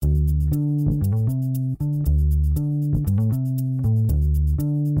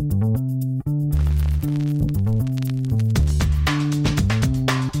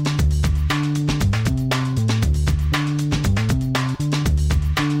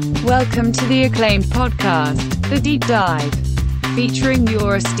Welcome to the acclaimed podcast, The Deep Dive, featuring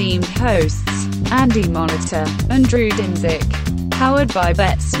your esteemed hosts, Andy Monitor and Drew Dinzik, powered by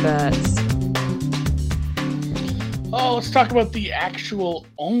BetSperts. Oh, let's talk about the actual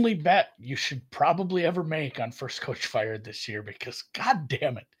only bet you should probably ever make on first coach fired this year, because god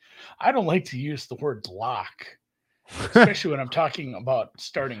damn it, I don't like to use the word lock, especially when I'm talking about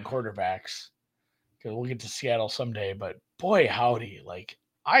starting quarterbacks, because we'll get to Seattle someday. But boy, howdy, like,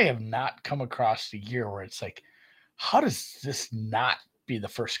 I have not come across a year where it's like, how does this not be the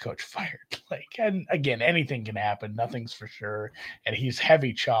first coach fired? Like, and again, anything can happen. Nothing's for sure. And he's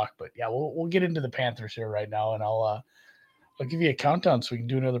heavy chalk, but yeah, we'll get into the Panthers here right now, and I'll give you a countdown so we can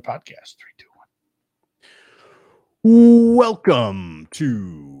do another podcast. 3, 2, 1. Welcome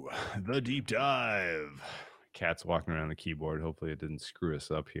to the deep dive. Cat's walking around the keyboard. Hopefully it didn't screw us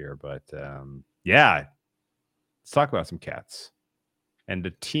up here, but yeah, let's talk about some Cats and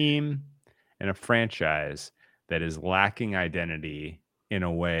a team and a franchise that is lacking identity in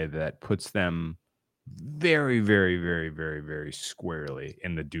a way that puts them very, very, very, very, very squarely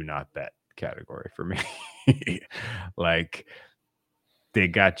in the do not bet category for me. Like, they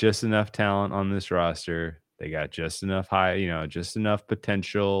got just enough talent on this roster. They got just enough just enough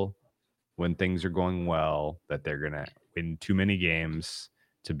potential when things are going well that they're going to win too many games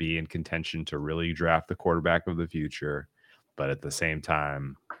to be in contention to really draft the quarterback of the future. But at the same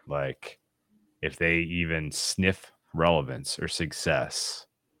time, like, if they even sniff relevance or success,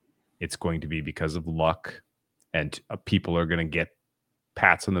 it's going to be because of luck, and people are going to get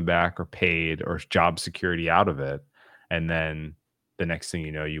pats on the back or paid or job security out of it. And then the next thing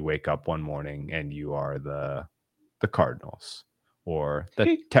you know, you wake up one morning and you are the Cardinals or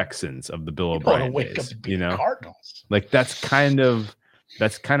the Texans of the Bill O'Brien days. Cardinals. Like, that's kind of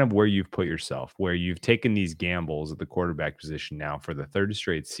where you've put yourself, where you've taken these gambles at the quarterback position now for the third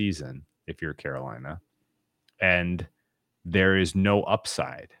straight season, if you're Carolina, and there is no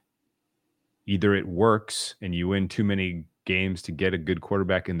upside. Either it works and you win too many games to get a good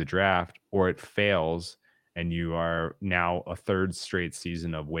quarterback in the draft, or it fails and you are now a third straight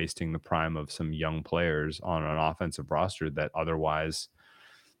season of wasting the prime of some young players on an offensive roster that otherwise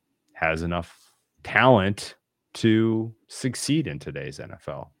has enough talent to succeed in today's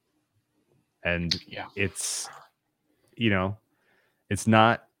NFL. And it's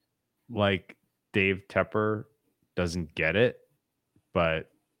not like Dave Tepper doesn't get it, but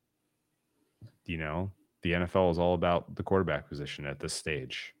the NFL is all about the quarterback position at this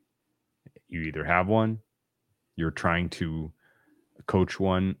stage. You either have one, you're trying to coach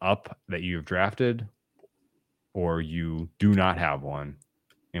one up that you've drafted, or you do not have one,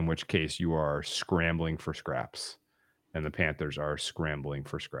 in which case you are scrambling for scraps, and the Panthers are scrambling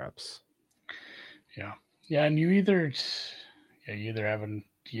for scraps. Yeah. And you either have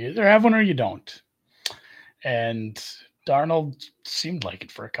one or you don't. And Darnold seemed like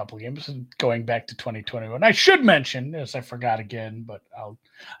it for a couple of games, going back to 2021. I should mention, as I forgot again, but I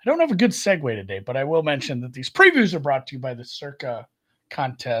don't have a good segue today, but I will mention that these previews are brought to you by the Circa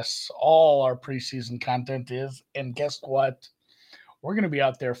contests. All our preseason content is, and guess what? We're going to be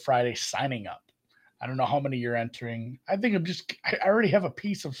out there Friday signing up. I don't know how many you're entering. I think I already have a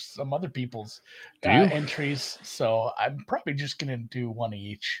piece of some other people's entries, so I'm probably just going to do one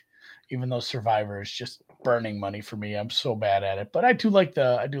each, even though Survivor is just burning money for me. I'm so bad at it, but I do like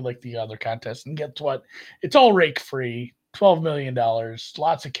the other contest. And guess what? It's all rake free. $12 million,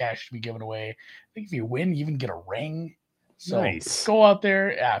 lots of cash to be given away. I think if you win, you even get a ring. So nice. Go out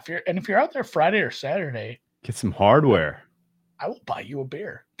there. Yeah, if you're out there Friday or Saturday, get some hardware. I will buy you a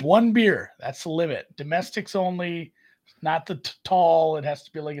beer. One beer. That's the limit. Domestics only, not the tall. It has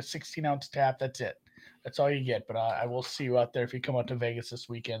to be like a 16-ounce tap. That's it. That's all you get. But I will see you out there if you come out to Vegas this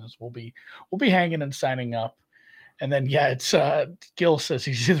weekend. We'll be hanging and signing up. And then, it's Gil says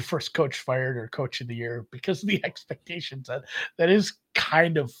he's either first coach fired or coach of the year because of the expectations. That is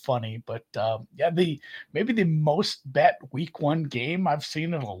kind of funny. But maybe the most bet week one game I've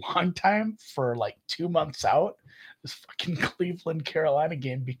seen in a long time for like 2 months out. This fucking Cleveland Carolina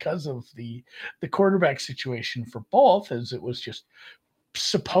game, because of the quarterback situation for both, as it was just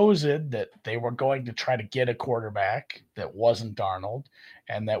supposed that they were going to try to get a quarterback that wasn't Darnold,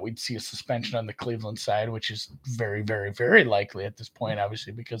 and that we'd see a suspension on the Cleveland side, which is very, very, very likely at this point,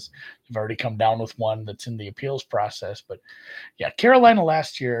 obviously, because they've already come down with one that's in the appeals process. But Carolina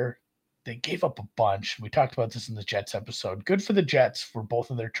last year, they gave up a bunch. We talked about this in the Jets episode. Good for the Jets for both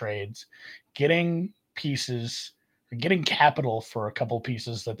of their trades, getting pieces, getting capital for a couple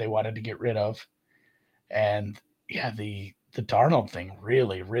pieces that they wanted to get rid of. And the Darnold thing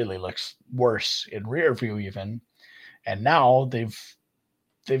really, really looks worse in rear view even. And now they've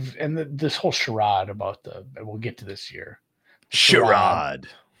this whole charade about and we'll get to this year. Charade.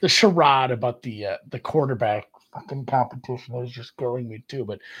 The charade about the quarterback fucking competition is just killing me too.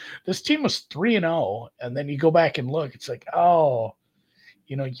 But this team was 3-0, and then you go back and look, it's like, oh,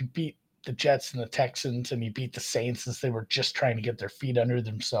 you beat the Jets and the Texans, and you beat the Saints as they were just trying to get their feet under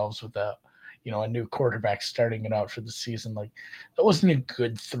themselves with a new quarterback starting it out for the season. Like, that wasn't a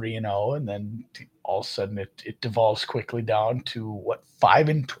good 3-0, and then all of a sudden it devolves quickly down to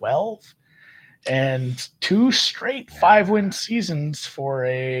 5-12, and 2 straight 5-win seasons for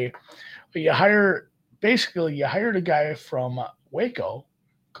you hired a guy from Waco,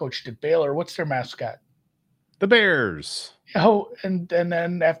 coached at Baylor. What's their mascot? The Bears. Oh, and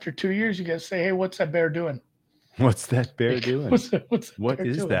then after 2 years, you guys say, hey, what's that bear doing? What's that bear doing? What is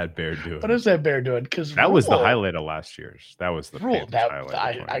that bear doing? What is that bear doing? Because that was the highlight of last year's. That was the Rule.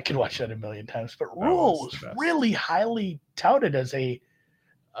 I could watch that a million times. But Rule was really highly touted as a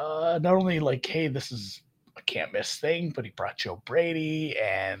not only like, hey, this is a can't miss thing, but he brought Joe Brady,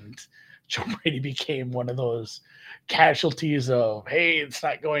 and Joe Brady became one of those casualties of, hey, it's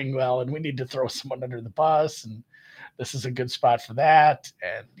not going well, and we need to throw someone under the bus, and this is a good spot for that.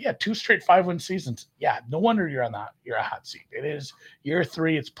 And yeah, 2 straight 5-win seasons. Yeah, no wonder you're a hot seat. It is year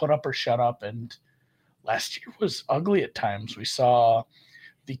 3. It's put up or shut up. And last year was ugly at times. We saw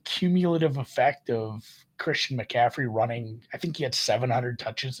the cumulative effect of Christian McCaffrey running. I think he had 700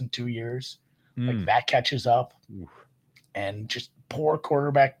 touches in 2 years. Like, that catches up. Oof. And just poor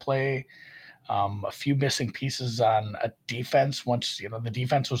quarterback play. A few missing pieces on a defense. Once the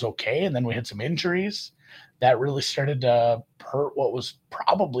defense was okay, and then we had some injuries that really started to hurt what was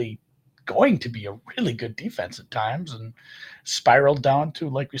probably going to be a really good defense at times, and spiraled down to,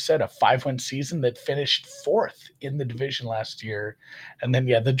 like we said, a 5-win season that finished 4th in the division last year. And then,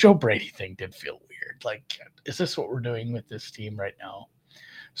 the Joe Brady thing did feel weird. Like, is this what we're doing with this team right now?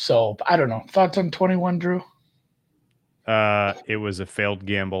 So I don't know. Thoughts on 21, Drew? It was a failed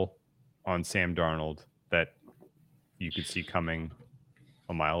gamble on Sam Darnold that you could see coming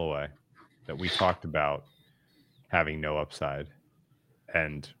a mile away, that we talked about having no upside,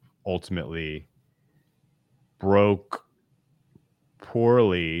 and ultimately broke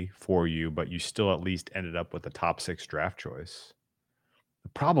poorly for you, but you still at least ended up with a top 6 draft choice. The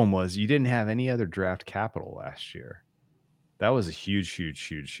problem was you didn't have any other draft capital last year. That was a huge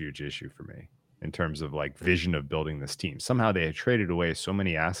issue for me in terms of like vision of building this team. Somehow they had traded away so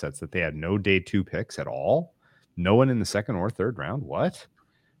many assets that they had no day 2 picks at all. No one in the 2nd or 3rd round. What?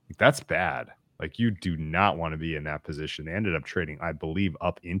 Like, that's bad. Like, you do not want to be in that position. They ended up trading, I believe,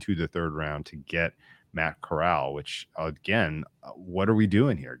 up into the 3rd round to get Matt Corral, which, again, what are we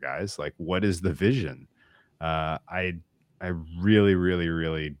doing here, guys? Like, what is the vision? I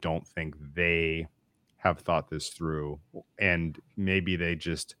really don't think they have thought this through, and maybe they're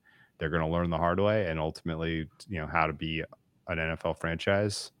going to learn the hard way, and ultimately, how to be an NFL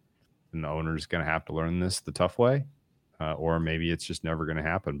franchise, and the owner's going to have to learn this the tough way, or maybe it's just never going to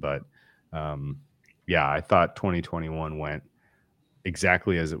happen. But I thought 2021 went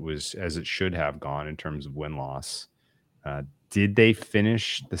exactly as it should have gone in terms of win-loss. Did they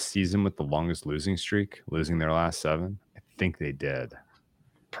finish the season with the longest losing streak, losing their last 7? I think they did.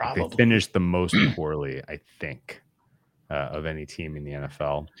 Probably. They finished the most poorly, I think, of any team in the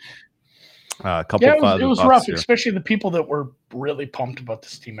NFL. It was rough, here. Especially the people that were really pumped about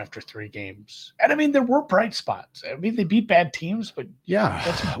this team after 3 games. And I mean, there were bright spots. I mean, they beat bad teams, but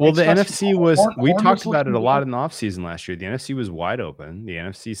well, the NFC was. We talked about it a lot in the offseason last year. The NFC was wide open. The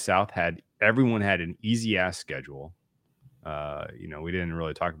NFC South everyone had an easy ass schedule. We didn't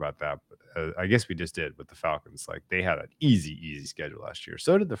really talk about that, but I guess we just did with the Falcons. Like, they had an easy schedule last year.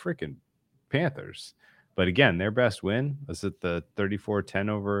 So did the freaking Panthers. But again, their best win was it the 34-10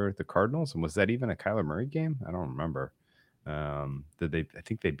 over the Cardinals, and was that even a Kyler Murray game? I don't remember. I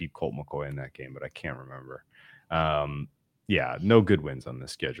think they beat Colt McCoy in that game, but I can't remember. No good wins on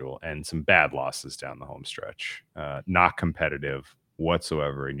this schedule, and some bad losses down the home stretch. Not competitive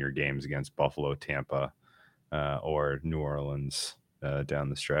whatsoever in your games against Buffalo, Tampa, or New Orleans down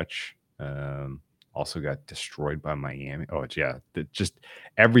the stretch. Also got destroyed by Miami. Just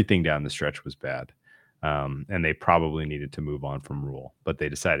everything down the stretch was bad. And they probably needed to move on from Rule, but they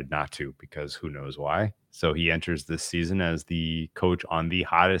decided not to, because who knows why. So he enters this season as the coach on the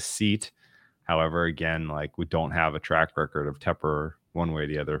hottest seat. However, again, like, we don't have a track record of Tepper one way or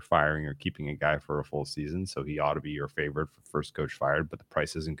the other firing or keeping a guy for a full season. So he ought to be your favorite for first coach fired, but the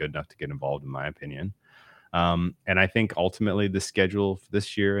price isn't good enough to get involved, in my opinion. And I think ultimately the schedule for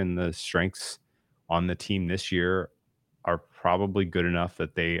this year and the strengths on the team this year are probably good enough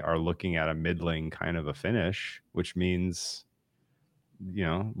that they are looking at a middling kind of a finish, which means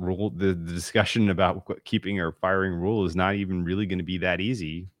rule. The discussion about keeping or firing Rule is not even really going to be that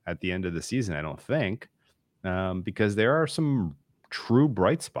easy at the end of the season, I don't think, because there are some true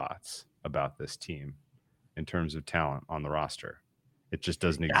bright spots about this team in terms of talent on the roster. It just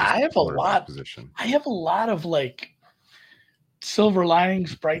doesn't exist. I have a lot. Position. I have a lot of like silver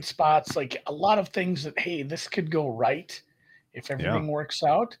linings, bright spots, like a lot of things that, hey, this could go right if everything works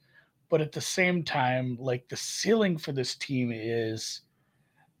out. But at the same time, like the ceiling for this team is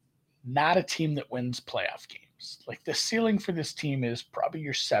not a team that wins playoff games. Like the ceiling for this team is probably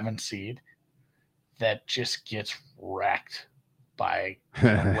your 7th seed that just gets wrecked by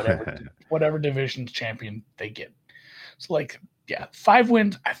whatever division champion they get. So like, 5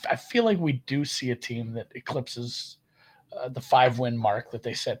 wins. I feel like we do see a team that eclipses the 5-win mark that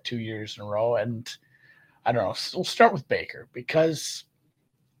they set 2 years in a row. And I don't know. We'll start with Baker because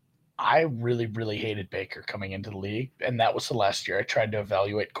I really, really hated Baker coming into the league. And that was the last year I tried to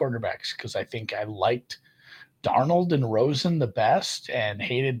evaluate quarterbacks because I think I liked Darnold and Rosen the best and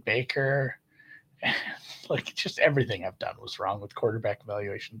hated Baker. Like just everything I've done was wrong with quarterback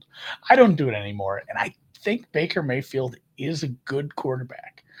evaluations. I don't do it anymore. And I think Baker Mayfield is a good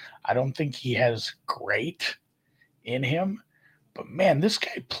quarterback. I don't think he has great in him, but man, this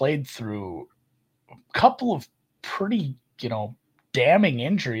guy played through a couple of pretty, damning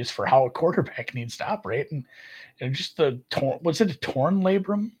injuries for how a quarterback needs to operate. And just was it a torn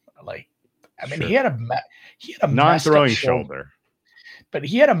labrum? Like, I mean, sure. He had a non-throwing shoulder. But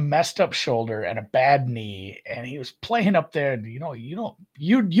he had a messed up shoulder and a bad knee, and he was playing up there. And you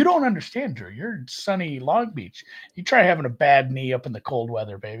don't understand, Drew. You're in sunny Long Beach. You try having a bad knee up in the cold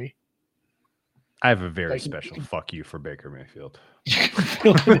weather, baby. I have a very special fuck you for Baker Mayfield. You can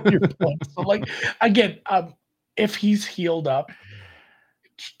feel it in your blood. So, like, again, if he's healed up,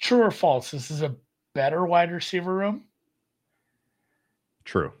 true or false, this is a better wide receiver room.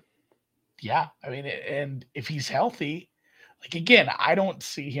 True. Yeah, I mean, and if he's healthy. Like, again, I don't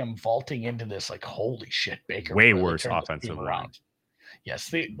see him vaulting into this like, holy shit, Baker. Way really worse offensive line. Yes.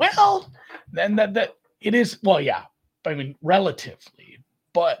 Then that it is. Well, yeah. I mean, relatively.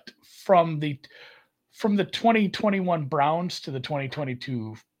 But from the 2021 Browns to the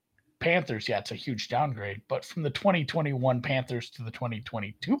 2022 Panthers, yeah, it's a huge downgrade. But from the 2021 Panthers to the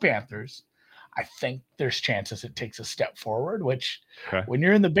 2022 Panthers, I think there's chances it takes a step forward, which when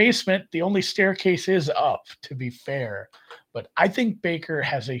you're in the basement, the only staircase is up, to be fair. But I think Baker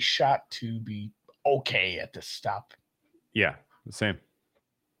has a shot to be okay at this stop. Yeah, the same.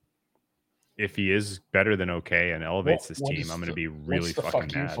 If he is better than okay and elevates this team, I'm going to be really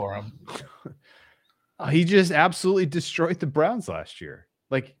fucking mad for him. He just absolutely destroyed the Browns last year.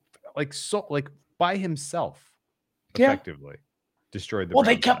 Like by himself, effectively. Destroyed the Browns.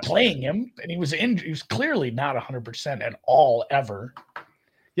 They kept playing him, and he was injured. He was clearly not 100% at all ever.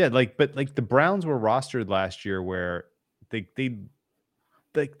 Yeah, but the Browns were rostered last year where they did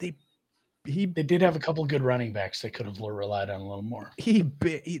have a couple good running backs they could have relied on a little more. He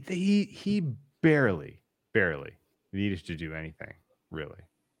barely needed to do anything really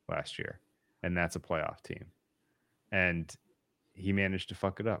last year, and that's a playoff team, and he managed to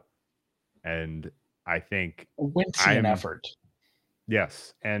fuck it up. And I think a wincing effort.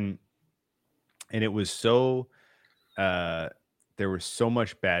 Yes, and it was so there was so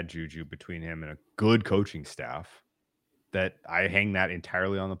much bad juju between him and a good coaching staff that I hang that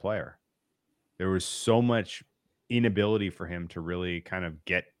entirely on the player. There was so much inability for him to really kind of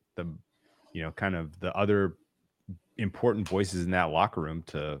get the, kind of the other important voices in that locker room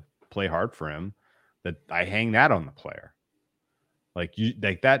to play hard for him, that I hang that on the player. Like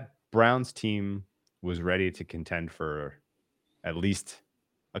that Browns team was ready to contend for at least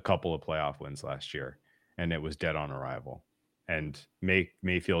a couple of playoff wins last year, and it was dead on arrival. And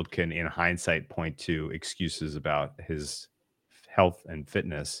Mayfield can, in hindsight, point to excuses about his health and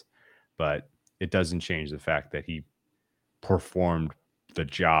fitness, but it doesn't change the fact that he performed the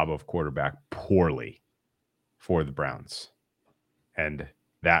job of quarterback poorly for the Browns. And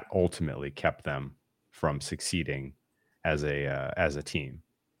that ultimately kept them from succeeding as a team.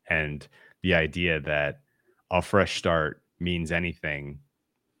 And the idea that a fresh start means anything,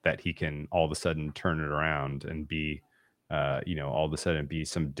 that he can all of a sudden turn it around and be, all of a sudden be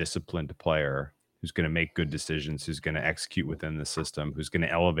some disciplined player who's going to make good decisions, who's going to execute within the system, who's going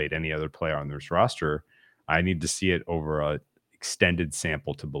to elevate any other player on this roster. I need to see it over a extended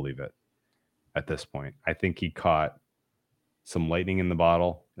sample to believe it at this point. I think he caught some lightning in the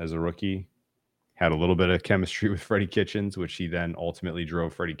bottle as a rookie, had a little bit of chemistry with Freddie Kitchens, which he then ultimately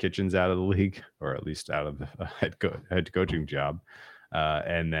drove Freddie Kitchens out of the league, or at least out of the head coaching job,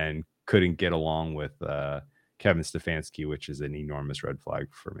 and then couldn't get along with Kevin Stefanski, which is an enormous red flag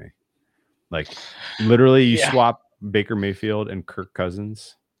for me. Like, literally, you swap Baker Mayfield and Kirk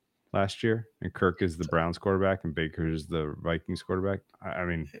Cousins last year, and Kirk is the Browns quarterback and Baker is the Vikings quarterback. I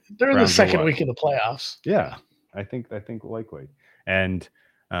mean, they're in the second week of the playoffs. Yeah, I think likely. And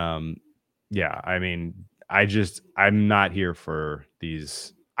I mean, I'm not here for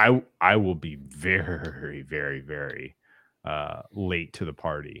these. I will be very, very, very late to the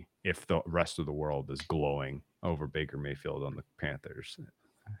party if the rest of the world is glowing over Baker Mayfield on the Panthers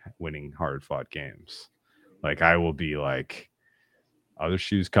winning hard fought games. Like, I will be like, other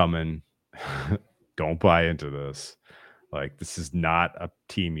shoes coming. Don't buy into this. Like, this is not a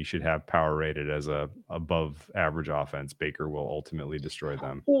team you should have power rated as a above average offense. Baker will ultimately destroy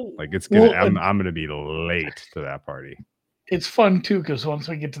them. Like, it's gonna. I'm gonna be late to that party. It's fun too, because once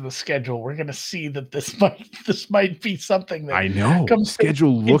we get to the schedule, we're gonna see that this might be something that I know.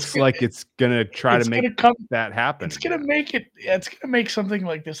 Schedule looks like it's gonna try to make that happen. It's gonna make it. It's gonna make something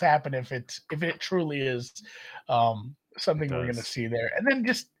like this happen if it truly is something we're gonna see there. And then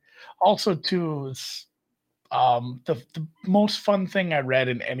just also too is the most fun thing I read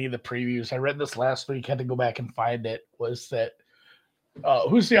in any of the previews. I read this last week. Had to go back and find it. Was that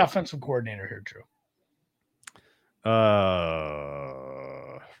who's the offensive coordinator here, Drew?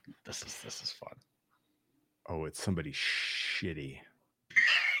 This is fun. Oh, it's somebody shitty.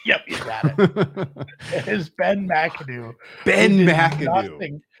 Yep, you got it. It is Ben McAdoo. Ben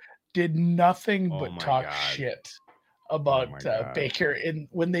McAdoo did nothing but talk shit about Baker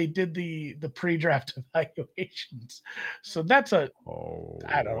when they did the pre-draft evaluations. So that's I don't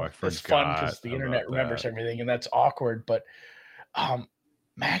know. It's fun because the internet remembers everything, and that's awkward. But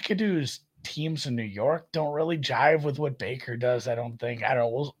McAdoo's teams in New York don't really jive with what Baker does. I don't think. I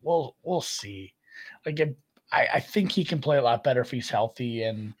don't know. We'll see. Like, I think he can play a lot better if he's healthy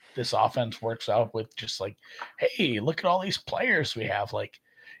and this offense works out with just like, hey, look at all these players we have. Like,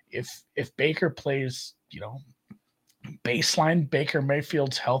 if Baker plays, baseline Baker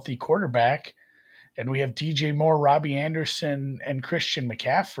Mayfield's healthy quarterback, and we have DJ Moore, Robbie Anderson, and Christian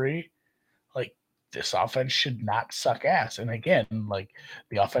McCaffrey, like, this offense should not suck ass. And again, like,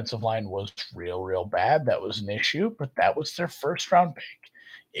 the offensive line was real bad. That was an issue, but that was their first round pick.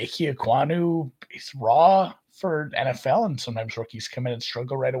 Ike Ekwonu is raw for NFL, and sometimes rookies come in and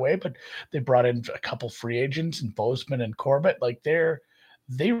struggle right away, but they brought in a couple free agents and Bozeman and Corbett. Like,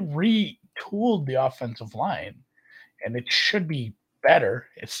 they retooled the offensive line, and it should be better.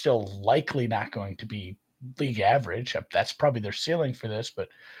 It's still likely not going to be league average. That's probably their ceiling for this, but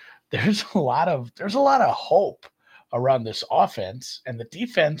there's a lot of hope around this offense, and the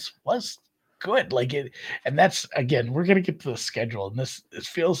defense was good. Like, it, and that's, again, we're gonna get to the schedule, and this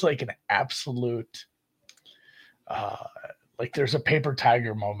feels like an absolute like there's a paper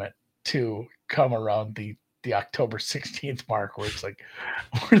tiger moment to come around the October 16th mark, where it's like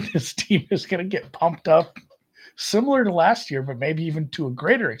where this team is gonna get pumped up, similar to last year, but maybe even to a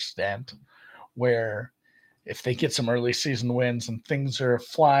greater extent, where if they get some early season wins and things are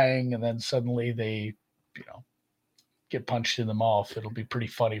flying, and then suddenly they, get punched in the mouth, it'll be pretty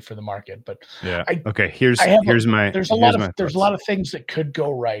funny for the market. But yeah, there's a lot of things that could go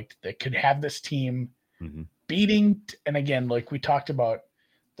right, that could have this team beating. And again, like we talked about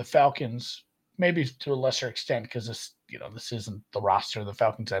the Falcons, maybe to a lesser extent, because this isn't the roster the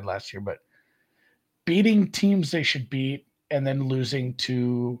Falcons had last year, but beating teams they should beat, and then losing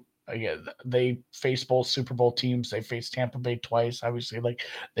to, again, they face both Super Bowl teams. They face Tampa Bay twice. Obviously, like,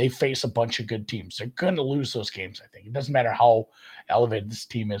 they face a bunch of good teams. They're going to lose those games. I think it doesn't matter how elevated this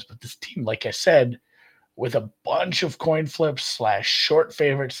team is, but this team, like I said, with a bunch of coin flips / short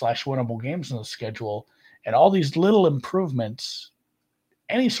favorite / winnable games in the schedule, and all these little improvements,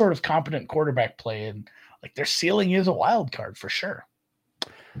 any sort of competent quarterback play, and like, their ceiling is a wild card for sure.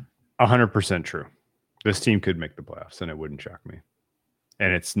 100% true. This team could make the playoffs, and it wouldn't shock me.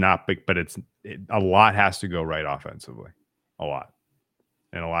 And it's not big, but a lot has to go right offensively, a lot,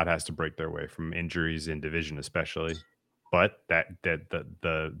 and a lot has to break their way from injuries in division, especially. But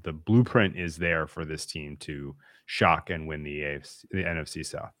the blueprint is there for this team to shock and win the NFC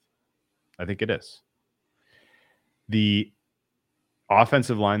South. I think it is. The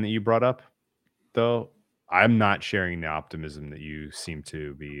offensive line that you brought up, though, I'm not sharing the optimism that you seem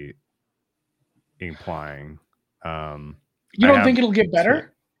to be implying. You don't think it'll get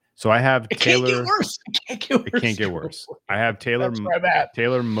better? So I have Taylor. Can't get worse. It can't get worse. I have Taylor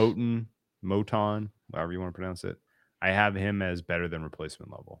Moton, however you want to pronounce it. I have him as better than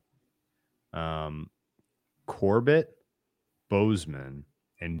replacement level. Corbett, Bozeman,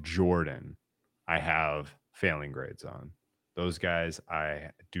 and Jordan, I have failing grades on. Those guys, I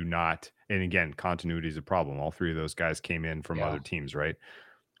do not. And again, continuity is a problem. All three of those guys came in from other teams, right?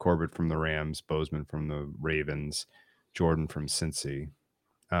 Corbett from the Rams, Bozeman from the Ravens, Jordan from Cincy.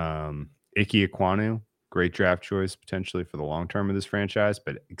 Ike Ekwonu, great draft choice potentially for the long term of this franchise,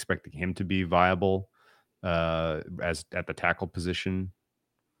 but expecting him to be viable as at the tackle position,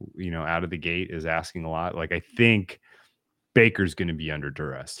 out of the gate is asking a lot. Like, I think Baker's going to be under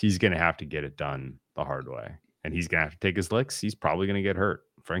duress. He's going to have to get it done the hard way, and he's going to have to take his licks. He's probably going to get hurt,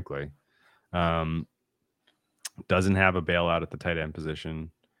 frankly. Doesn't have a bailout at the tight end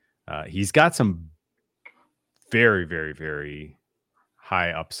position. He's got some very, very, very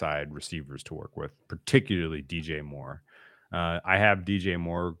high upside receivers to work with, particularly DJ Moore. I have DJ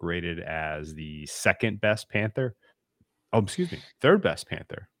Moore graded as the third best Panther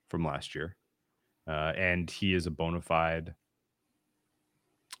from last year. And he is a bona fide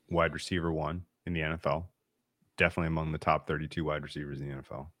wide receiver 1 in the NFL. Definitely among the top 32 wide receivers in the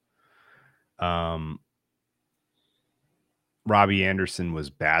NFL. Robbie Anderson was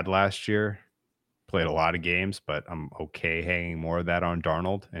bad last year. Played a lot of games, but I'm okay hanging more of that on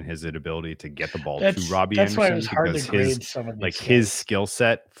Darnold and his inability to get the ball to Robbie Anderson. That's why it was hard to grade some of these. Like, his skill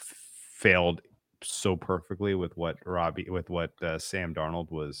set failed so perfectly with what Sam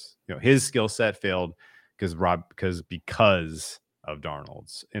Darnold was. His skill set failed because of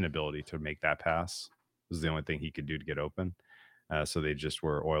Darnold's inability to make that pass. Was the only thing he could do to get open. So they just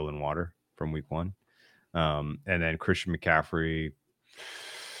were oil and water from week 1. And then Christian McCaffrey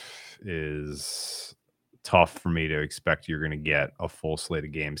is tough for me to expect you're going to get a full slate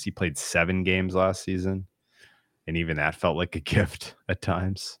of games. He played 7 games last season, and even that felt like a gift at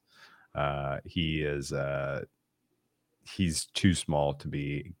times. He's too small to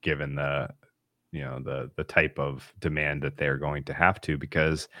be given the type of demand that they're going to have to,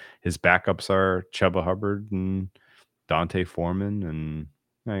 because his backups are Chuba Hubbard and Dante Foreman, and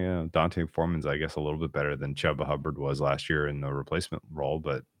Dante Foreman's, I guess, a little bit better than Chuba Hubbard was last year in the replacement role,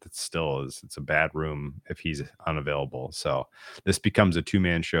 but it's a bad room if he's unavailable. So this becomes a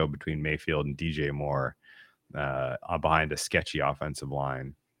 2-man show between Mayfield and DJ Moore behind a sketchy offensive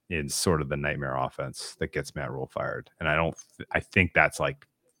line in sort of the nightmare offense that gets Matt Rule fired. And I think that's like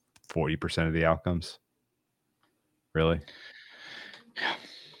 40% of the outcomes. Really? Yeah.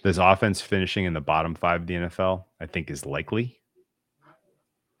 This offense finishing in the bottom 5 of the NFL, I think, is likely.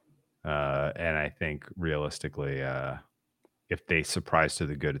 And I think realistically, if they surprise to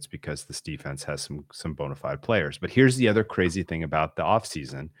the good, it's because this defense has some bona fide players. But here's the other crazy thing about the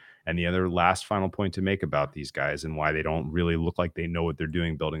offseason, and the other last final point to make about these guys and why they don't really look like they know what they're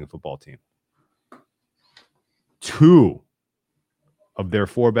doing building a football team. 2 of their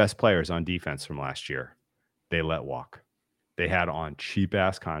 4 best players on defense from last year, they let walk. They had on cheap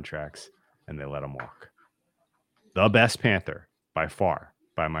ass contracts and they let them walk. The best Panther by far,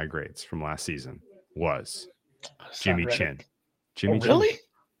 by my grades from last season, was Jimmy Chin. Really?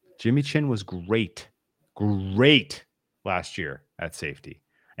 Jimmy Chin was great last year at safety.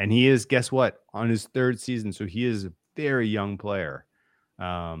 And he is, guess what, on his 3rd season. So he is a very young player. He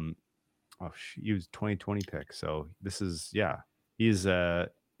was 2020 pick. So this is, he is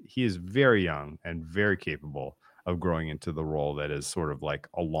very young and very capable of growing into the role that is sort of like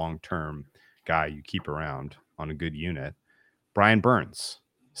a long-term guy you keep around on a good unit. Brian Burns,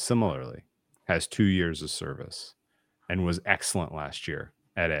 similarly, has 2 years of service and was excellent last year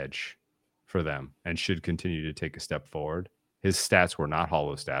at edge for them and should continue to take a step forward. His stats were not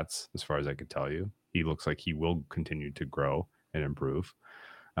hollow stats, as far as I could tell you. He looks like he will continue to grow and improve.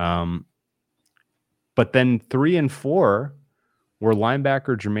 But then 3 and 4 were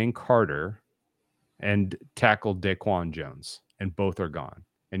linebacker Jermaine Carter and tackle Daquan Jones, and both are gone.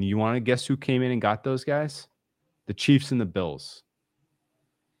 And you want to guess who came in and got those guys? The Chiefs and the Bills.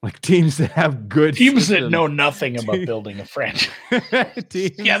 Like, teams that have good teams systems. That know nothing about building a franchise.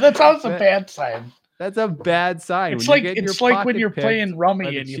 Yeah, that's always a bad sign. That's a bad sign. It's like when you're playing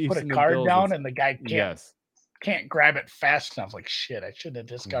rummy and you put a card down and the guy can't grab it fast enough. Like, shit, I shouldn't have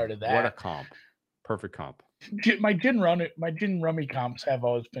discarded that. What a comp. Perfect comp. My gin rummy comps have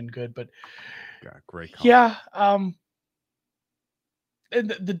always been good, but great comp. Yeah. And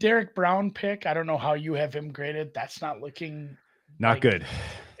the Derek Brown pick, I don't know how you have him graded. That's not looking good.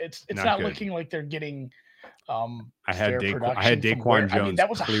 It's not good. Looking like they're getting I had Daquan Jones that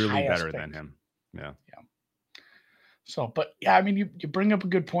was clearly better than him. Yeah. So, but yeah, I mean, you bring up a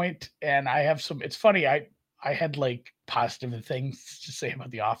good point, and I have some. It's funny. I had like positive things to say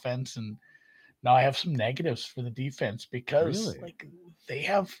about the offense, and now I have some negatives for the defense because like they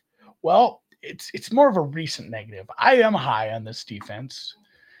have. Well, it's more of a recent negative. I am high on this defense,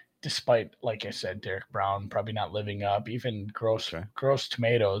 despite, like I said, Derek Brown probably not living up, even gross Okay.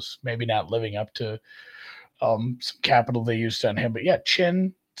 tomatoes, maybe not living up to some capital they used on him. But yeah,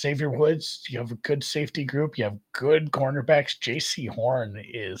 Chin, Xavier Woods, you have a good safety group. You have good cornerbacks. JC Horn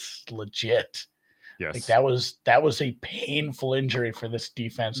is legit. Yes. Like that was a painful injury for this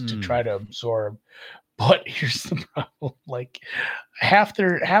defense to Mm. try to absorb. But here's the problem: like half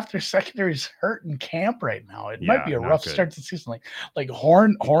their secondary is hurt in camp right now. It might be Yeah, a not rough good. start to the season. Like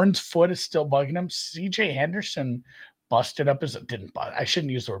Horn's foot is still bugging him. CJ Henderson busted up his didn't bust. I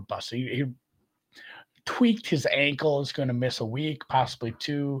shouldn't use the word bust. He tweaked his ankle. Is going to miss a week, possibly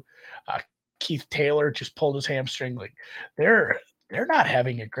two. Keith Taylor just pulled his hamstring. Like they're not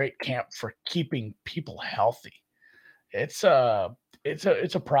having a great camp for keeping people healthy. It's a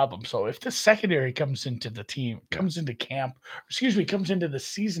problem. So if the secondary comes into the team, comes into camp, comes into the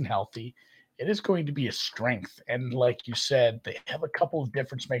season healthy, it is going to be a strength. And like you said, they have a couple of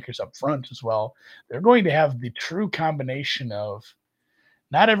difference makers up front as well. They're going to have the true combination of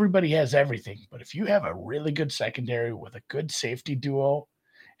not everybody has everything, but if you have a really good secondary with a good safety duo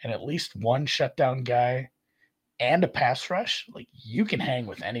and at least one shutdown guy and a pass rush, like you can hang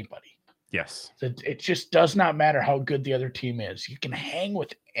with anybody. Yes. It just does not matter how good the other team is. You can hang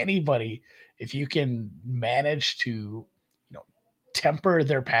with anybody if you can manage to, temper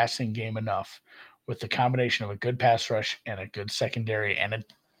their passing game enough with the combination of a good pass rush and a good secondary and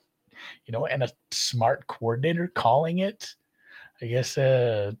a smart coordinator calling it. I guess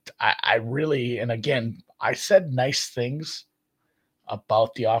I really, and again, I said nice things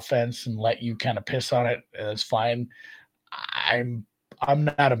about the offense and let you kind of piss on it. That's fine. I'm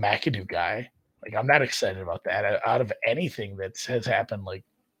not a McAdoo guy. Like I'm not excited about that out of anything that has happened. Like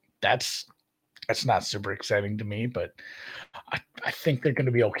that's not super exciting to me, but I think they're going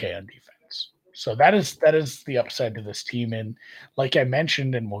to be okay on defense. So that is the upside to this team. And like I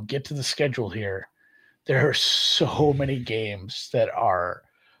mentioned, and we'll get to the schedule here, there are so many games that are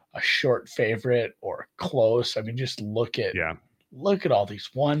a short favorite or close. I mean, just look at all these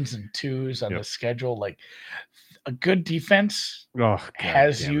 1s and 2s on the schedule. Like a good defense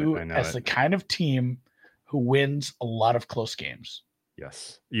has you as the kind of team who wins a lot of close games.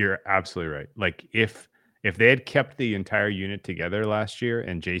 Yes, you're absolutely right. Like if they had kept the entire unit together last year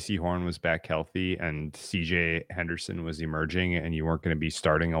and JC Horn was back healthy and CJ Henderson was emerging and you weren't going to be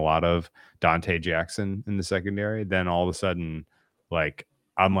starting a lot of Dante Jackson in the secondary, then all of a sudden, like,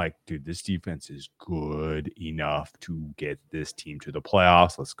 I'm like, dude, this defense is good enough to get this team to the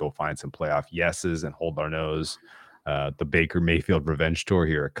playoffs. Let's go find some playoff yeses and hold our nose. The Baker Mayfield revenge tour,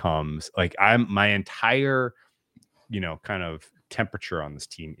 here it comes. Like my entire, kind of temperature on this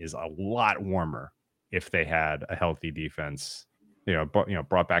team is a lot warmer if they had a healthy defense,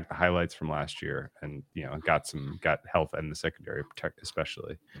 brought back the highlights from last year and, got health in the secondary,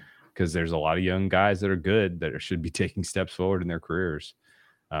 especially because there's a lot of young guys that are good that should be taking steps forward in their careers.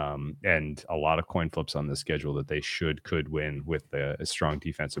 And a lot of coin flips on the schedule that they could win with a strong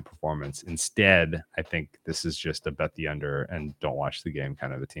defensive performance. Instead, I think this is just a bet the under and don't watch the game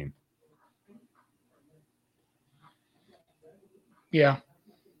kind of a team. Yeah.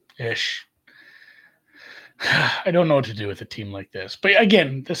 Ish. I don't know what to do with a team like this. But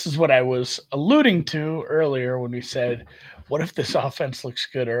again, this is what I was alluding to earlier when we said, what if this offense looks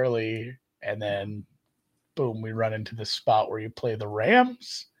good early and then boom, we run into this spot where you play the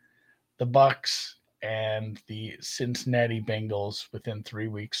Rams, the Bucks, and the Cincinnati Bengals within 3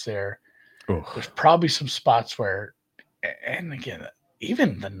 weeks there. Oof. There's probably some spots where, and again,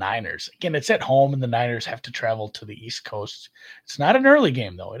 even the Niners, again, it's at home and the Niners have to travel to the East Coast. It's not an early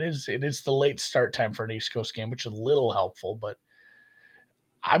game though. It is the late start time for an East Coast game, which is a little helpful, but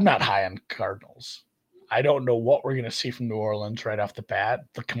I'm not high on Cardinals. I don't know what we're going to see from New Orleans right off the bat.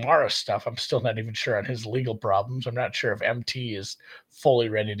 The Kamara stuff, I'm still not even sure on his legal problems. I'm not sure if MT is fully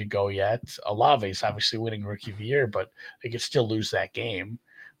ready to go yet. Olave is obviously winning Rookie of the Year, but they could still lose that game.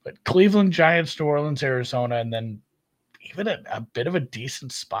 But Cleveland, Giants, New Orleans, Arizona, and then even a bit of a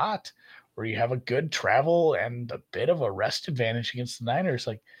decent spot where you have a good travel and a bit of a rest advantage against the Niners.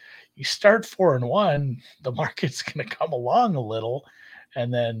 Like you start 4-1, the market's going to come along a little.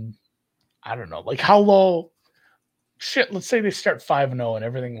 And then, I don't know, like how low let's say they start 5-0 and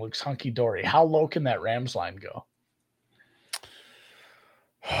everything looks hunky-dory. How low can that Rams line go?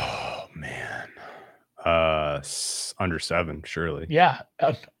 Oh man. Under 7, surely. Yeah,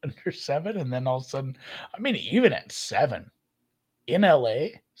 under 7. And then all of a sudden, I mean, even at 7 in LA,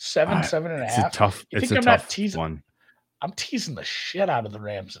 7.5. It's a tough, one. I'm teasing the shit out of the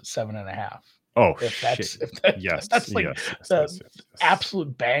Rams at 7.5. Oh, that's like yes,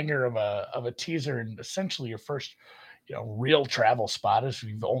 absolute banger of a teaser and essentially your first real travel spot is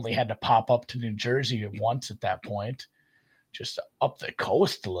we've only had to pop up to New Jersey once at that point, just up the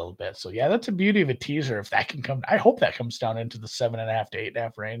coast a little bit. So yeah, that's the beauty of a teaser. If that can come, I hope that comes down into the 7.5 to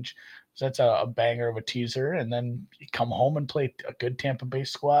 8.5 range. So that's a banger of a teaser. And then you come home and play a good Tampa Bay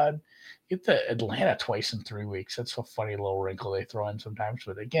squad. Get the Atlanta twice in 3 weeks. That's a funny little wrinkle they throw in sometimes.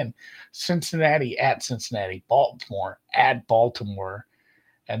 But again, Cincinnati at Cincinnati, Baltimore at Baltimore.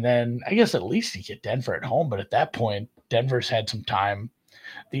 And then I guess at least you get Denver at home. But at that point, Denver's had some time.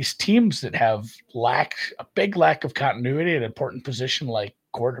 These teams that have a big lack of continuity at an important position like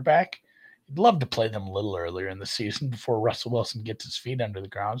quarterback, you'd love to play them a little earlier in the season before Russell Wilson gets his feet under the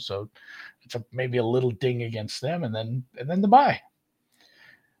ground. So it's maybe a little ding against them, and then the bye.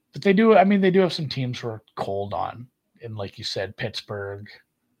 But they do have some teams we're cold on. And like you said, Pittsburgh,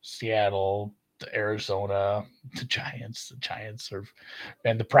 Seattle, Arizona, the Giants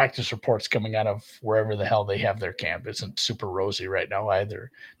and the practice reports coming out of wherever the hell they have their camp isn't super rosy right now either,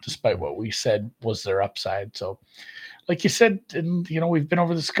 despite what we said was their upside. So like you said, and we've been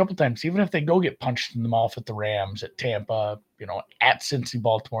over this a couple times, even if they go get punched in the mouth at the Rams, at Tampa, at Cincy,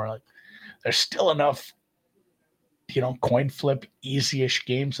 Baltimore, like there's still enough, coin flip, easy-ish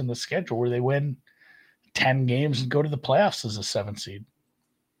games in the schedule where they win 10 games and go to the playoffs as a 7 seed.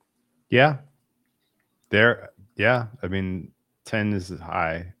 Yeah. I mean, 10 is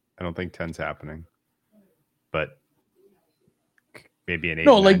high. I don't think 10's happening, but maybe an 8.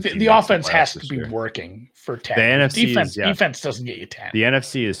 No, like the offense has to be working for 10. The NFC defense doesn't get you 10. The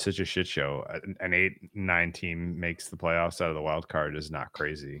NFC is such a shit show. An 8-9 team makes the playoffs out of the wild card is not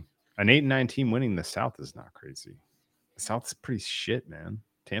crazy. An 8-9 team winning the South is not crazy. The South is pretty shit, man.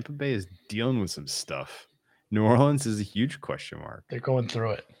 Tampa Bay is dealing with some stuff. New Orleans is a huge question mark. They're going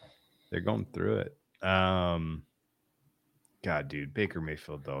through it. God, dude, Baker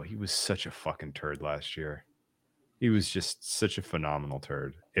Mayfield, though, he was such a fucking turd last year. He was just such a phenomenal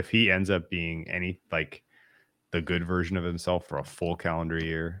turd. If he ends up being the good version of himself for a full calendar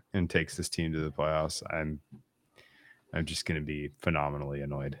year and takes this team to the playoffs, I'm just going to be phenomenally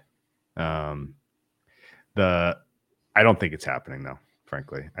annoyed. I don't think it's happening, though,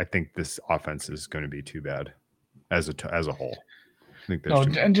 frankly. I think this offense is going to be too bad as a whole. I think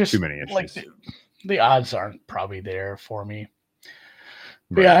there's too many issues. Like the odds aren't probably there for me.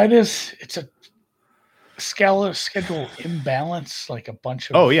 But yeah, it's a schedule imbalance, like a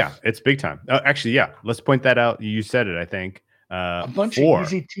bunch of. Oh yeah, it's big time. Actually, yeah, let's point that out. You said it, I think. A bunch of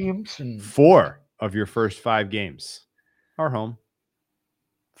easy teams, and 4 of your first 5 games are home.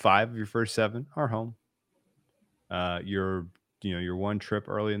 5 of your first 7 are home. Your one trip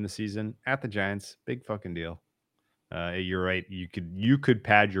early in the season at the Giants, big fucking deal. You're right. You could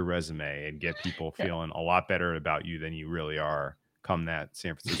pad your resume and get people feeling a lot better about you than you really are come that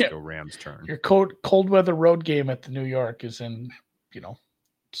San Francisco Rams turn. Your cold weather road game at the New York is in,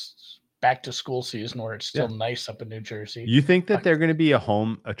 back to school season where it's still nice up in New Jersey. You think that they're going to be a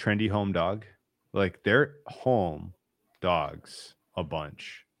trendy home dog? Like they're home dogs a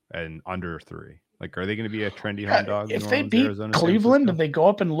bunch and under 3. Like, are they going to be a trendy home dog? If they beat Arizona, Cleveland and they go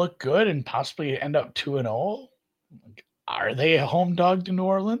up and look good and possibly end up 2-0, are they a home dog to New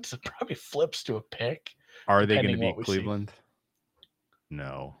Orleans? It probably flips to a pick. Are they going to beat Cleveland?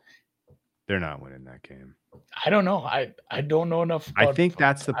 No, they're not winning that game. I don't know. I don't know enough. I think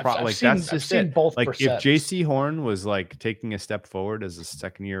that's the problem. Like that's just it. Both like percents. If J.C. Horn was like taking a step forward as a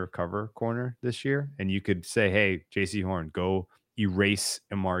second-year cover corner this year, and you could say, "Hey, J.C. Horn, go erase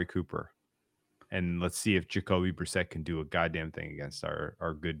Amari Cooper, and let's see if Jacoby Brissett can do a goddamn thing against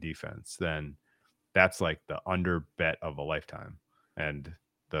our good defense," then that's like the under bet of a lifetime. And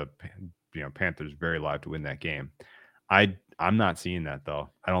the Panthers very live to win that game. I'm not seeing that, though.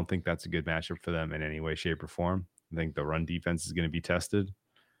 I don't think that's a good matchup for them in any way, shape, or form. I think the run defense is going to be tested.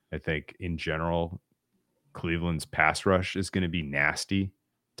 I think, in general, Cleveland's pass rush is going to be nasty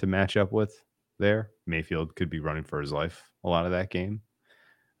to match up with there. Mayfield could be running for his life a lot of that game.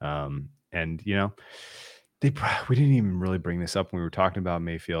 And, we didn't even really bring this up when we were talking about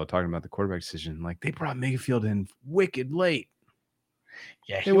Mayfield, talking about the quarterback decision. Like, they brought Mayfield in wicked late.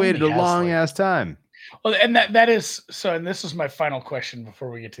 Yeah, they waited a long ass time. Well, and that is so. And this is my final question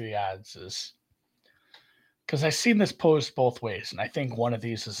before we get to the odds, is because I've seen this posed both ways, and I think one of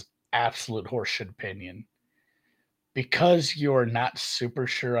these is absolute horseshit opinion. Because you're not super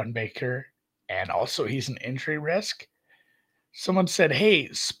sure on Baker, and also he's an injury risk. Someone said, "Hey,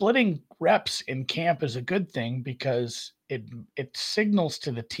 splitting reps in camp is a good thing because it signals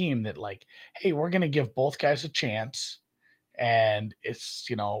to the team that, like, hey, we're going to give both guys a chance, And it's,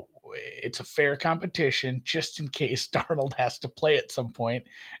 it's a fair competition just in case Darnold has to play at some point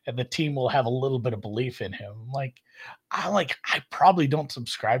and the team will have a little bit of belief in him. I probably don't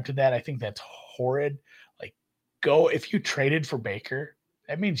subscribe to that. I think that's horrid. If you traded for Baker,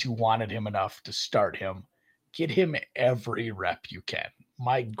 that means you wanted him enough to start him. Get him every rep you can.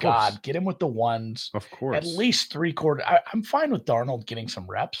 My God, get him with the ones. Of course. At least 3/4. I'm fine with Darnold getting some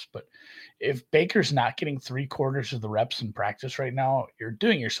reps, but if Baker's not getting 3/4 of the reps in practice right now, you're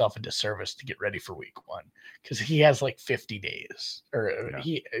doing yourself a disservice to get ready for week 1 because he has 50 days.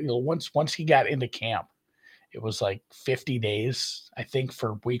 Once he got into camp, it was 50 days, I think,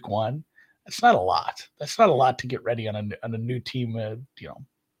 for week 1. That's not a lot. That's not a lot to get ready on a new team,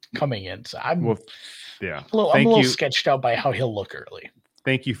 coming in. So I'm a little sketched out by how he'll look early.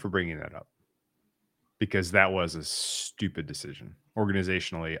 Thank you for bringing that up, because that was a stupid decision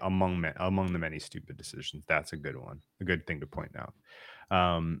organizationally among the many stupid decisions. That's a good one, a good thing to point out.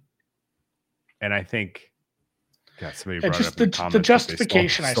 And I think, somebody brought it up in the comments. The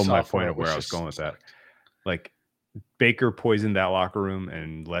justification I stole my point of where I was going with that. Baker poisoned that locker room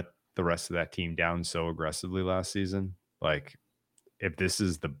and let the rest of that team down so aggressively last season. If this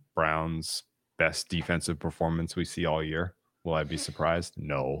is the Browns' best defensive performance we see all year, will I be surprised?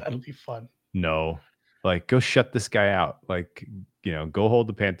 No. That'll be fun. No. Go shut this guy out. Go hold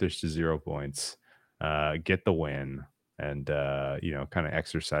the Panthers to 0 points, get the win, and, kind of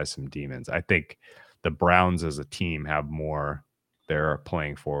exercise some demons. I think the Browns as a team have more they're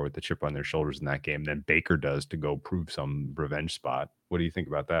playing for with the chip on their shoulders in that game than Baker does to go prove some revenge spot. What do you think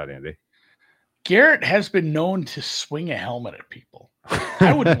about that, Andy? Garrett has been known to swing a helmet at people.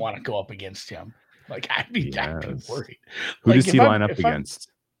 I wouldn't want to go up against him. I'd be worried. Who does he line up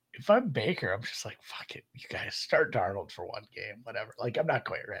against? If I'm Baker, I'm just fuck it. You guys start Darnold for 1 game, whatever. I'm not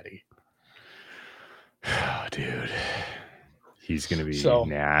quite ready. Oh, dude. He's going to be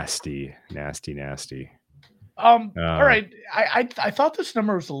nasty. All right. I thought this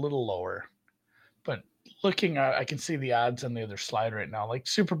number was a little lower, but looking at, I can see the odds on the other slide right now,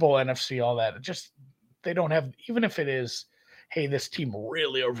 Super Bowl, NFC, all that. They don't have, even if it is, hey, this team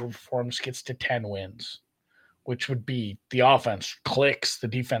really overperforms, gets to 10 wins, which would be the offense clicks, the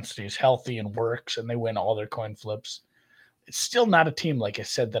defense stays healthy and works, and they win all their coin flips. It's still not a team, like I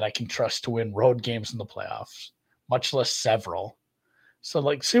said, that I can trust to win road games in the playoffs, much less several.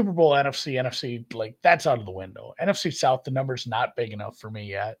 So Super Bowl, NFC, that's out of the window. NFC South, the number's not big enough for me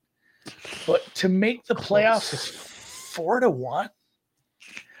yet. But to make the playoffs is 4-1.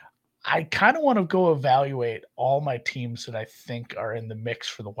 I kind of want to go evaluate all my teams that I think are in the mix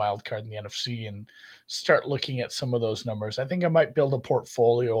for the wild card in the NFC and start looking at some of those numbers. I think I might build a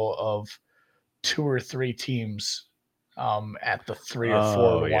portfolio of 2 or 3 teams at the 3 or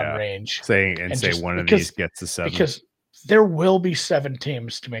 4 to 1 range. Say one of these gets to 7. Because there will be 7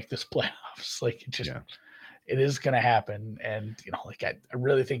 teams to make this playoffs. It is going to happen. And, I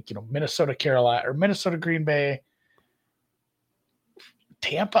really think, Minnesota, Carolina, or Minnesota, Green Bay,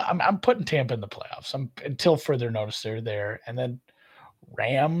 Tampa. I'm putting Tampa in the playoffs. Until further notice, they're there. And then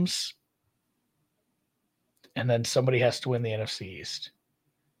Rams. And then somebody has to win the NFC East.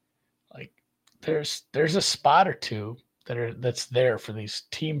 There's a spot or 2 that's there for these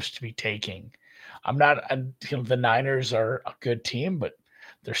teams to be taking. The Niners are a good team, but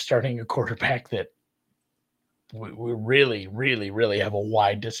they're starting a quarterback that we really, really, really have a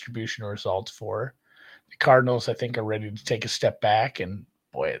wide distribution of results for. The Cardinals, I think, are ready to take a step back, and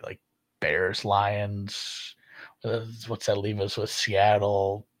boy, Bears, Lions, what's that leave us with?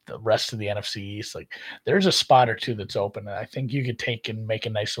 Seattle, the rest of the NFC East. There's a spot or 2 that's open, and I think you could take and make a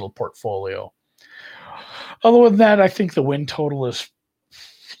nice little portfolio. Other than that, I think the win total is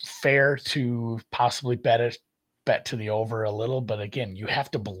fair to possibly bet to the over a little, but again, you have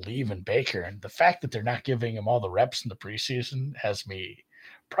to believe in Baker, and the fact that they're not giving him all the reps in the preseason has me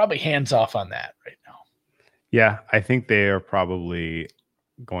probably hands off on that right now. Yeah, I think they are probably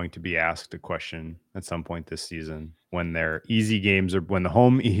going to be asked a question at some point this season when their easy games are, when the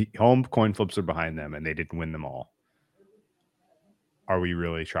home coin flips are behind them and they didn't win them all. Are we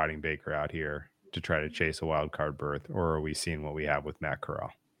really trotting Baker out here to try to chase a wild card berth, or are we seeing what we have with Matt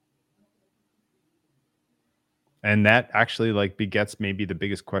Corral? And that actually begets maybe the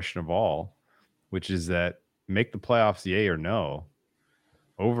biggest question of all, which is that make the playoffs, yay or no,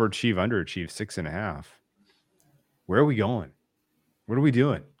 overachieve, underachieve 6.5. Where are we going? What are we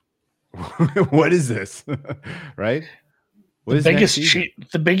doing? What is this? Right?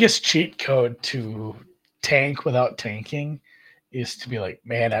 The biggest cheat code to tank without tanking is to be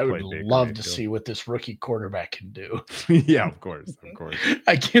man, I would love to see what this rookie quarterback can do. Yeah, of course.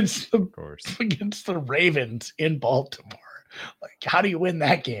 against the Ravens in Baltimore. Like, how do you win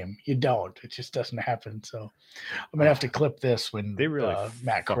that game? You don't. It just doesn't happen. So I'm gonna have to clip this when They really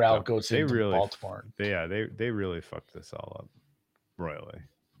Matt fucked Corral up. goes They into really, Baltimore. they really fucked this all up royally.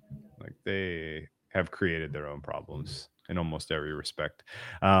 Like they have created their own problems in almost every respect.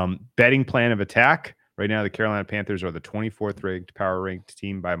 Betting plan of attack. Right now, the Carolina Panthers are the 24th ranked power ranked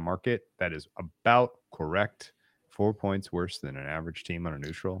team by market. That is about correct. 4 points worse than an average team on a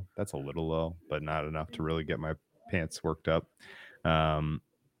neutral. That's a little low, but not enough to really get my pants worked up.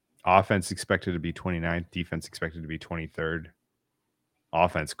 Offense expected to be 29th. Defense expected to be 23rd.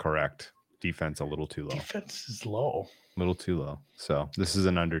 Offense correct. Defense a little too low. Defense is low. A little too low. So this is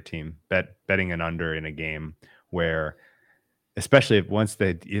an under team. Betting an under in a game where, especially if once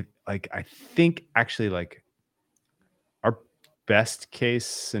I think actually like our best case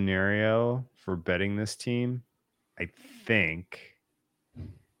scenario for betting this team, I think,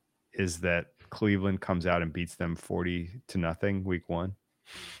 is that Cleveland comes out and beats them 40-0 week 1,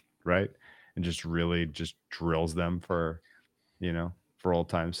 right? And just really just drills them for old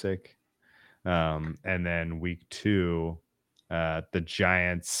time's sake. And then week 2, the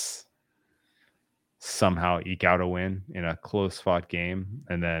Giants somehow eke out a win in a close fought game.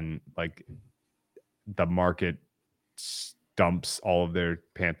 And then like the market dumps all of their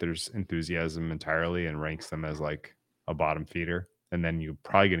Panthers enthusiasm entirely and ranks them as like a bottom feeder. And then you're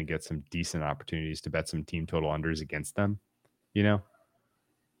probably going to get some decent opportunities to bet some team total unders against them. You know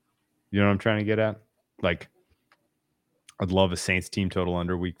what I'm trying to get at? Like, I'd love a Saints team total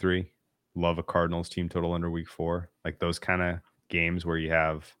under week 3. Love a Cardinals team total under week 4. Like those kind of games where you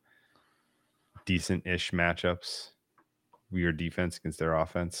have decent-ish matchups. Your defense against their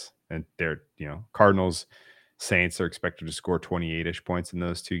offense. And they're, Cardinals, Saints are expected to score 28-ish points in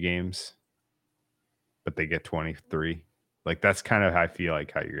those 2 games. But they get 23. Like that's kind of how I feel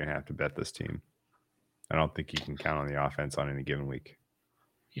like how you're going to have to bet this team. I don't think you can count on the offense on any given week.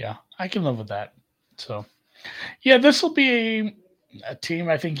 Yeah, I can live with that. So, yeah, this will be a team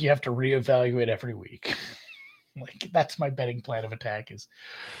I think you have to reevaluate every week. Like that's my betting plan of attack is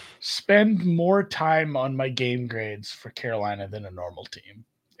spend more time on my game grades for Carolina than a normal team.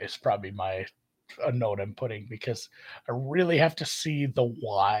 It's probably a note I'm putting because I really have to see the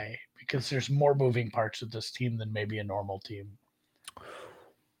why because there's more moving parts of this team than maybe a normal team.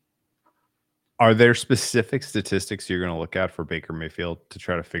 Are there specific statistics you're going to look at for Baker Mayfield to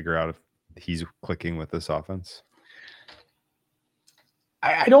try to figure out if he's clicking with this offense?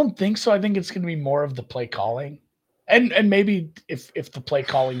 I don't think so. I think it's going to be more of the play calling. And maybe if the play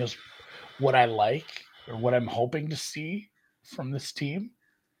calling is what I like or what I'm hoping to see from this team,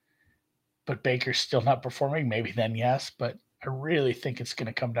 but Baker's still not performing, maybe then yes. But I really think it's going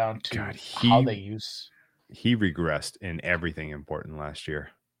to come down to how they use. He regressed in everything important last year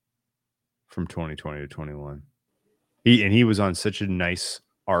from 2020 to 21. He was on such a nice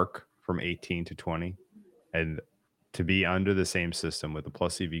arc from 18 to 20. And to be under the same system with a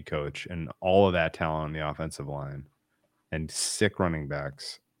plus CV coach and all of that talent on the offensive line and sick running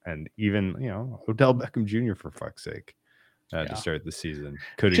backs and even, Odell Beckham Jr. for fuck's sake to start the season.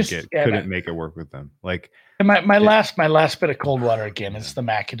 Couldn't make it work with them. Like my last bit of cold water again is the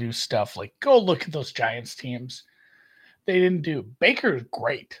McAdoo stuff. Like go look at those Giants teams. They didn't do Baker's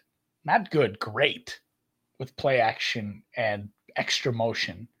great. Not good, great with play action and extra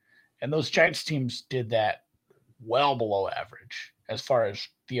motion. And those Giants teams did that well below average as far as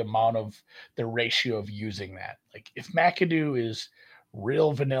the amount of the ratio of using that. Like if McAdoo is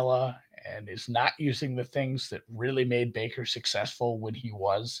real vanilla and is not using the things that really made Baker successful when he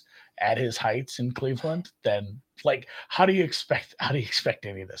was at his heights in Cleveland, then like how do you expect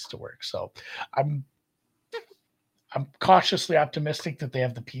any of this to work? So I'm cautiously optimistic that they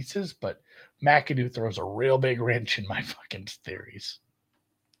have the pieces, but McAdoo throws a real big wrench in my fucking theories.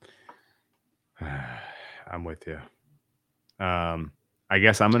 I'm with you. I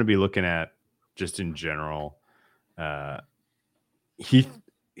guess I'm going to be looking at just in general.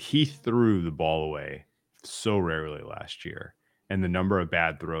 He threw the ball away so rarely last year, and the number of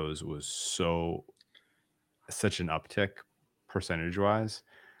bad throws was such an uptick percentage-wise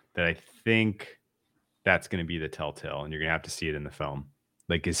that I think that's going to be the telltale, and you're going to have to see it in the film.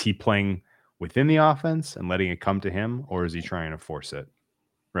 Like, is he playing within the offense and letting it come to him, or is he trying to force it?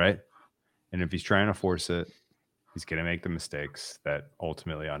 Right? And if he's trying to force it, he's going to make the mistakes that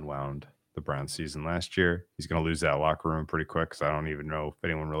ultimately unwound the Browns season last year. He's going to lose that locker room pretty quick because I don't even know if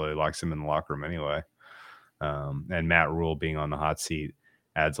anyone really likes him in the locker room anyway. And Matt Rule being on the hot seat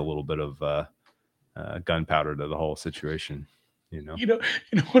adds a little bit of gunpowder to the whole situation. You know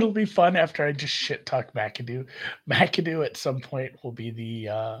what'll be fun after I just shit talk McAdoo. McAdoo at some point will be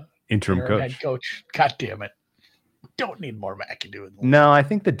the interim coach. Head coach. God damn it! Don't need more McAdoo. No, I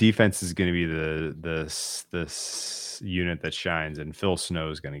think the defense is going to be this unit that shines, and Phil Snow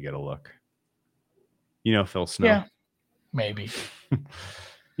is going to get a look. You know Phil Snow? Yeah, maybe.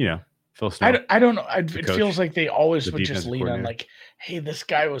 Phil Snow. I don't know. It coach, feels like they always would just defensive lean on coordinator. like, hey, this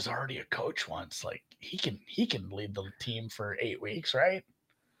guy was already a coach once. Like he can lead the team for 8 weeks, right?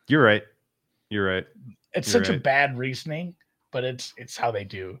 You're right. It's You're such a right. bad reasoning, but it's how they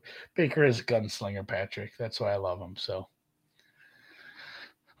do. Baker is a gunslinger, Patrick. That's why I love him. So,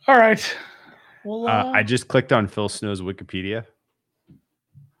 all right. Well, I just clicked on Phil Snow's Wikipedia.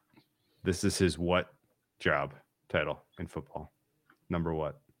 This is his what job title in football? Number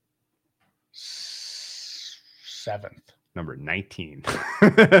what? 7th. Number 19.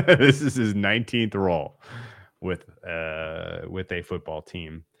 This is his 19th role with a football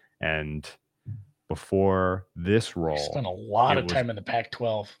team, and before this role, Spent a lot of time in the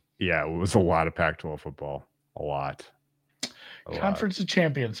Pac-12. Yeah, it was a lot of Pac-12 football. A lot. Conference of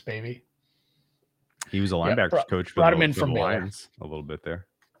Champions, baby. He was a linebackers coach for the Lions a little bit there.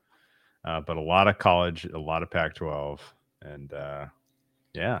 But a lot of college, a lot of Pac-12. And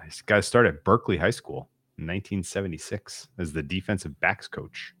this guy started at Berkeley High School in 1976 as the defensive backs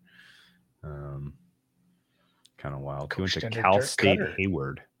coach. Kind of wild. He went to Cal State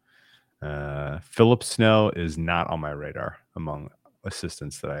Hayward. Philip Snow is not on my radar among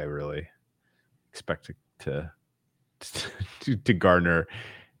assistants that I really expect to garner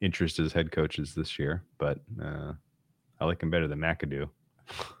interest as head coaches this year, but I like him better than McAdoo.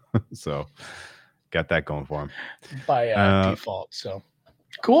 So got that going for him by default. So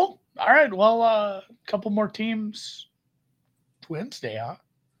cool. All right. Well, a couple more teams Wednesday, huh?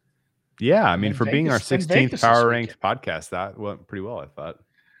 Yeah. I mean, for being our 16th power ranked podcast, that went pretty well, I thought.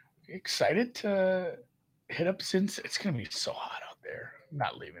 Excited to hit up since it's going to be so hot out there. I'm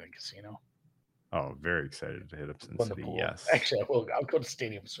not leaving the casino. Oh, very excited to hit up Sin City. Yes. Actually, I'll go to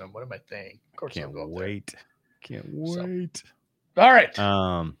Stadium Swim. What am I thinking? Of course, Can't wait. Can't wait. So, all right.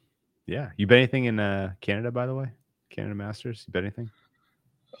 Yeah. You bet anything in Canada, by the way? Canada Masters? You bet anything?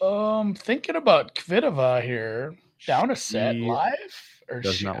 Thinking about Kvitova here. Down a set live? Or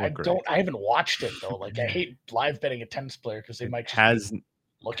does not look great. I haven't watched it though. Like I hate live betting a tennis player because they might just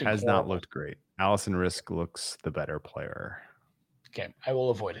has not looked great. Allison Risk looks the better player. Okay, I will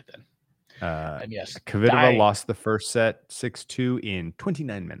avoid it then. And yes, Kvitova lost the first set 6-2 in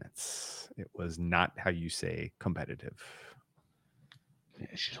 29 minutes. It was not how you say competitive.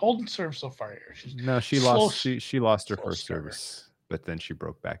 She's holding serve so far here. She lost her first service, but then she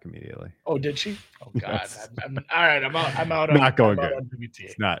broke back immediately. Oh, did she? Oh God! I'm all right. I'm out. Not going good.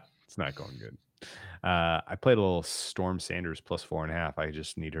 It's not going good. I played a little Storm Sanders plus 4.5. I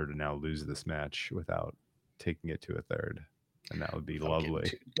just need her to now lose this match without taking it to a third. And that would be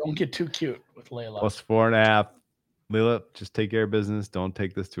lovely. Don't get too cute with Layla. Plus 4.5. Layla, just take care of business. Don't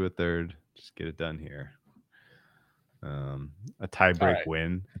take this to a third. Just get it done here. A tie-break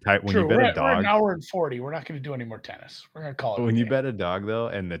win. When you bet a dog. We're an hour and 40. We're not going to do any more tennis. We're going to call it. When you bet a dog though,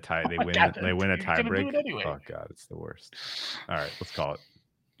 and they win a tie-break. Anyway. Oh God, it's the worst. All right, let's call it.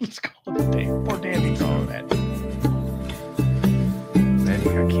 Let's call it a day. Poor Danny's on that. Then he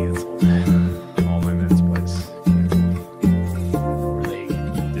got canceled. All my Mets plays. Were they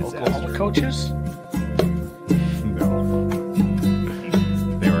Oklahoma coaches? No.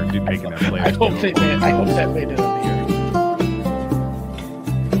 They were making that play. I hope that made it on the air.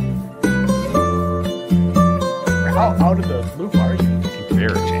 How out of the loop are you?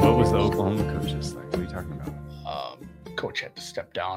 What was the Oklahoma coaches thing? What are you talking about? Coach had to step down